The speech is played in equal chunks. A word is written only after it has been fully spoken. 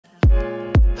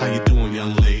How you doing,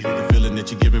 young lady? The feeling that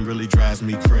you're giving really drives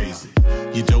me crazy.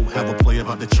 You don't have a play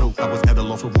about the choke. I was at a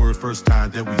loss for words first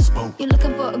time that we spoke. You're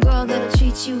looking for a girl that'll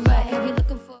treat you right. You're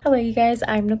looking for... Hello you guys,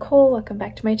 I'm Nicole. Welcome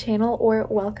back to my channel, or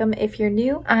welcome if you're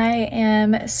new. I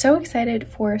am so excited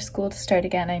for school to start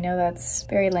again. I know that's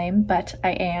very lame, but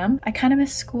I am. I kind of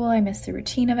miss school. I miss the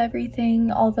routine of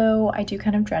everything, although I do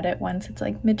kind of dread it once it's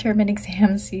like midterm and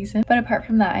exam season. But apart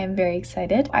from that, I am very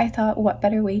excited. I thought what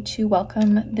better way to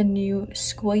welcome the new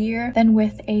school year than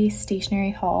with a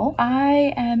stationery haul.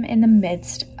 I am in the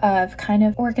midst of kind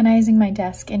of organizing my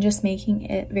desk and just making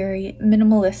it very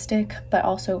minimalistic, but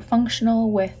also functional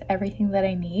with everything that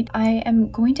I need. I am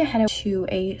going to head out to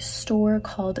a store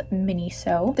called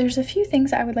Miniso. There's a few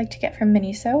things I would like to get from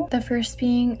Miniso. The first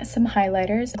being some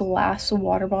highlighters, glass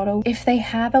water bottle. If they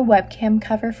have a webcam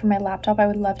cover for my laptop, I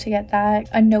would love to get that.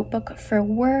 A notebook for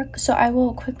work. So I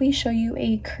will quickly show you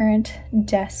a current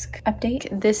desk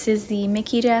update. This is the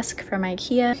Mickey desk from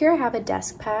IKEA. Here I have a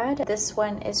desk pad. This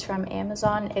one is from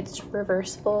Amazon. It's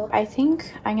reversible. I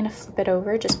think I'm gonna flip it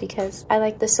over just because I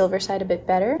like the silver side a bit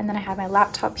better. And then I have my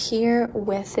laptop here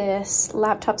with this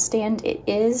laptop stand. It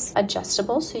is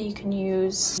adjustable, so you can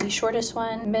use the shortest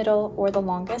one, middle, or the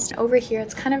longest. Over here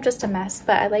it's kind of just a mess,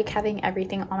 but I like having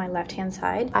everything on my left hand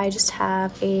side. I just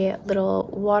have a little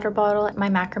water bottle, my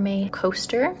macrame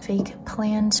coaster, fake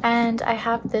plant, and I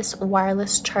have this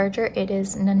wireless charger. It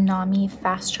is Nanami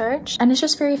Fast Charge, and it's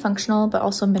just very functional but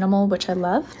also minimal, which I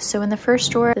love. So in the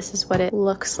first drawer, this is what it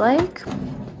looks like.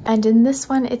 And in this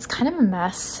one, it's kind of a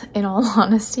mess in all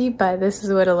honesty, but this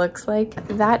is what it looks like.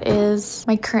 That is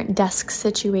my current desk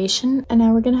situation. And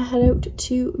now we're gonna head out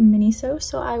to Miniso,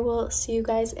 so I will see you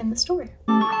guys in the store.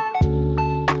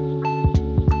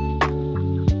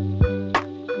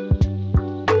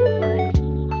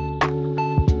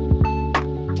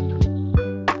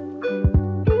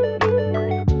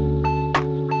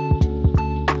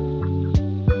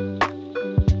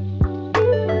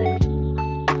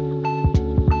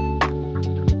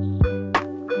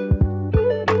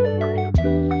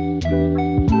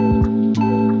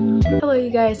 Hello you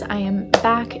guys, I am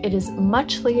back. It is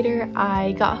much later.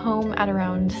 I got home at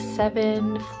around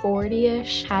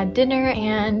 7:40ish, had dinner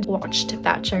and watched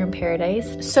Bachelor in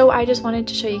Paradise. So I just wanted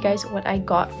to show you guys what I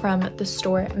got from the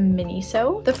store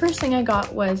Miniso. The first thing I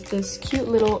got was this cute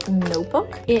little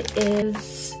notebook. It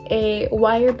is a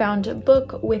wire bound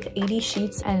book with 80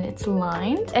 sheets and it's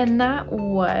lined, and that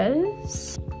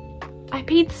was... I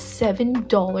paid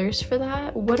 $7 for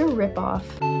that. What a ripoff.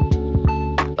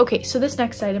 Okay, so this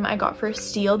next item I got for a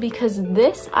steal because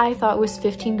this I thought was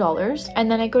 $15,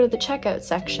 and then I go to the checkout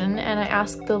section and I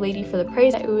asked the lady for the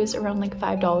price. It was around like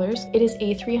 $5. It is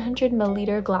a 300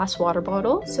 milliliter glass water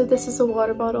bottle. So this is a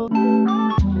water bottle.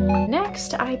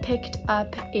 Next, I picked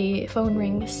up a phone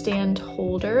ring stand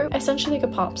holder, essentially like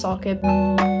a pop socket.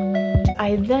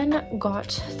 I then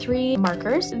got 3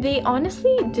 markers. They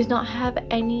honestly did not have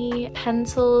any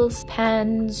pencils,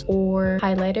 pens, or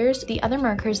highlighters. The other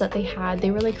markers that they had,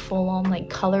 they were like full-on like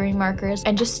coloring markers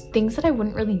and just things that I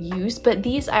wouldn't really use, but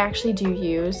these I actually do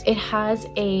use. It has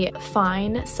a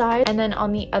fine side, and then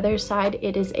on the other side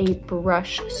it is a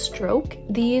brush stroke.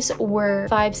 These were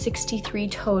 $5.63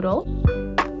 total.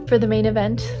 For the main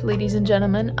event, ladies and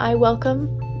gentlemen, I welcome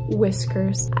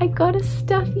Whiskers. I got a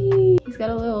stuffy. He's got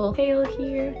a little tail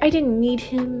here. I didn't need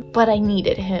him, but I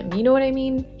needed him. You know what I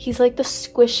mean? He's like the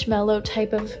squishmallow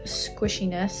type of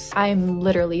squishiness. I'm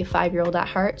literally a 5-year-old at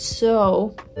heart,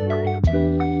 so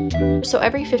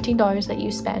every $15 that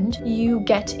you spend, you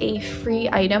get a free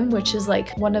item, which is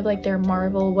like one of like their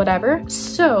Marvel whatever.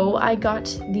 So I got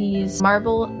these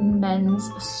Marvel men's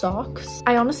socks.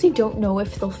 I honestly don't know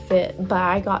if they'll fit, but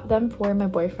I got them for my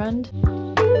boyfriend.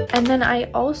 And then I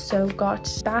also got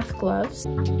bath gloves.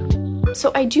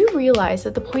 So I do realize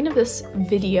that the point of this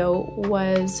video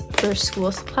was for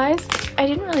school supplies. I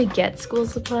didn't really get school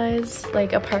supplies,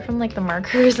 like apart from like the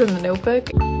markers and the notebook.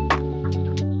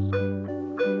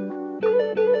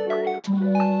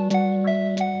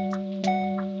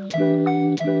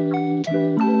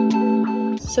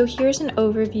 So here's an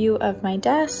overview of my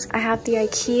desk. I have the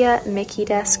IKEA Mickey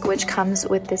desk, which comes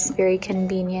with this very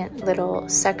convenient little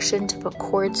section to put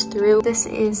cords through. This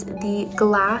is the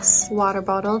glass water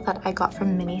bottle that I got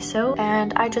from Miniso,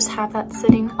 and I just have that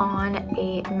sitting on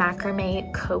a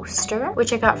macrame coaster,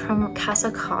 which I got from Casa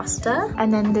Costa.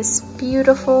 And then this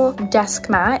beautiful desk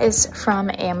mat is from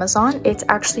Amazon. It's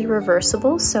actually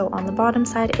reversible, so on the bottom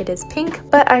side it is pink,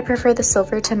 but I prefer the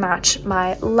silver to match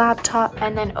my laptop.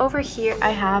 And then over here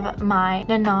I have my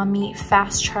Nanami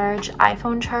fast charge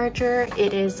iPhone charger.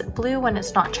 It is blue when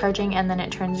it's not charging and then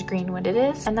it turns green when it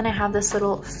is. And then I have this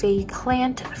little fake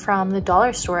plant from the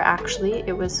dollar store. Actually,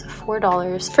 it was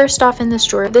 $4. First off, in this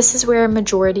drawer, this is where a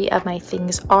majority of my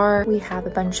things are. We have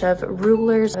a bunch of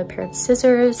rulers, a pair of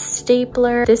scissors,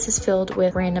 stapler. This is filled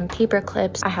with random paper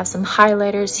clips. I have some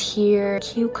highlighters here,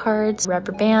 cue cards,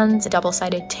 rubber bands,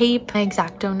 double-sided tape, my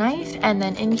X-Acto knife, and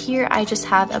then in here I just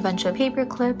have a bunch of paper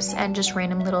clips and just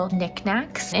random little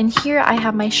knickknacks. And here I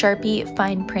have my Sharpie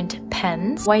fine print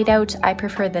pens. Whiteout, I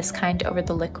prefer this kind over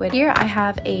the liquid. Here I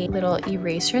have a little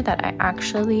eraser that I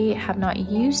actually have not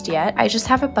used yet. I just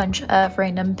have a bunch of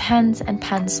random pens and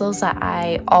pencils that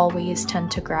I always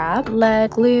tend to grab.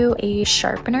 Lead, glue, a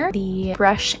sharpener, the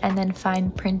brush, and then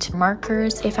fine print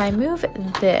markers. If I move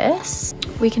this,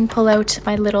 we can pull out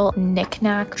my little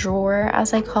knickknack drawer,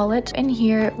 as I call it. In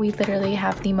here, we literally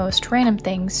have the most random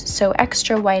things. So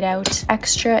extra whiteout,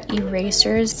 extra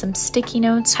erasers, some sticky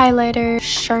notes, highlighter,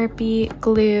 Sharpie,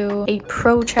 glue, a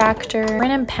protractor,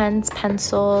 random pens,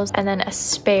 pencils, and then a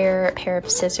spare pair of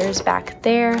scissors back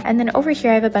there. And then over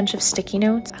here, I have a bunch of sticky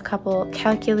notes, a couple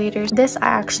calculators. This, I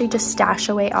actually just stash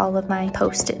away all of my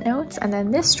post-it notes. And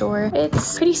then this drawer,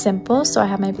 it's pretty simple. So I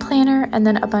have my planner and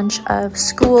then a bunch of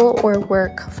school or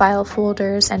work file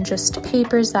folders and just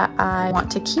papers that I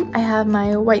want to keep. I have my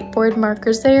whiteboard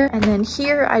markers there. And then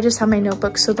here, I just have my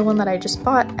notebook. So the one that I just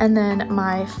bought, and then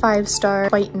my 5-star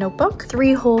white notebook,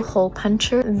 3-hole hole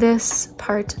puncher, this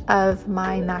part of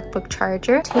my MacBook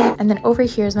charger, tape, and then over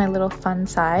here is my little fun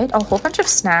side, a whole bunch of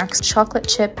snacks, chocolate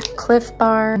chip, Cliff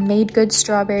bar, Made Good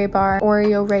strawberry bar,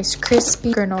 Oreo Rice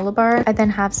Krispie granola bar. I then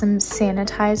have some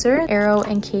sanitizer, Arrow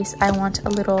in case I want a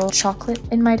little chocolate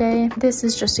in my day. This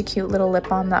is just a cute little lip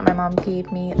balm that my mom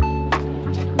gave me.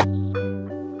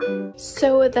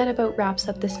 So that about wraps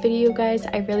up this video, guys.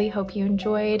 I really hope you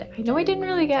enjoyed. I know I didn't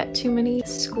really get too many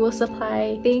school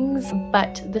supply things,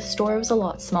 but the store was a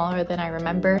lot smaller than I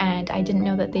remember, and I didn't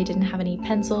know that they didn't have any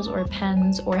pencils or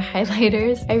pens or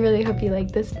highlighters. I really hope you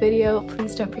liked this video.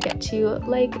 Please don't forget to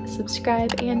like,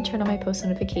 subscribe, and turn on my post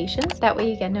notifications. That way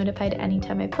you get notified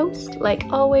anytime I post. Like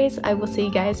always, I will see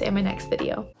you guys in my next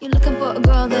video. You're looking for a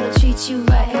girl that'll treat you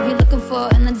right. Who you looking for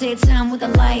in the daytime with a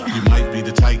light? You might be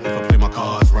the type if I play my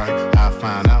cards right. I'll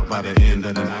find out by the end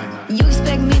of the night. You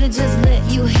expect me to just let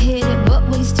you hit it, but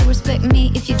will you still respect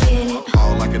me if you get it?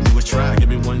 All I can do is try, give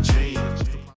me one chance.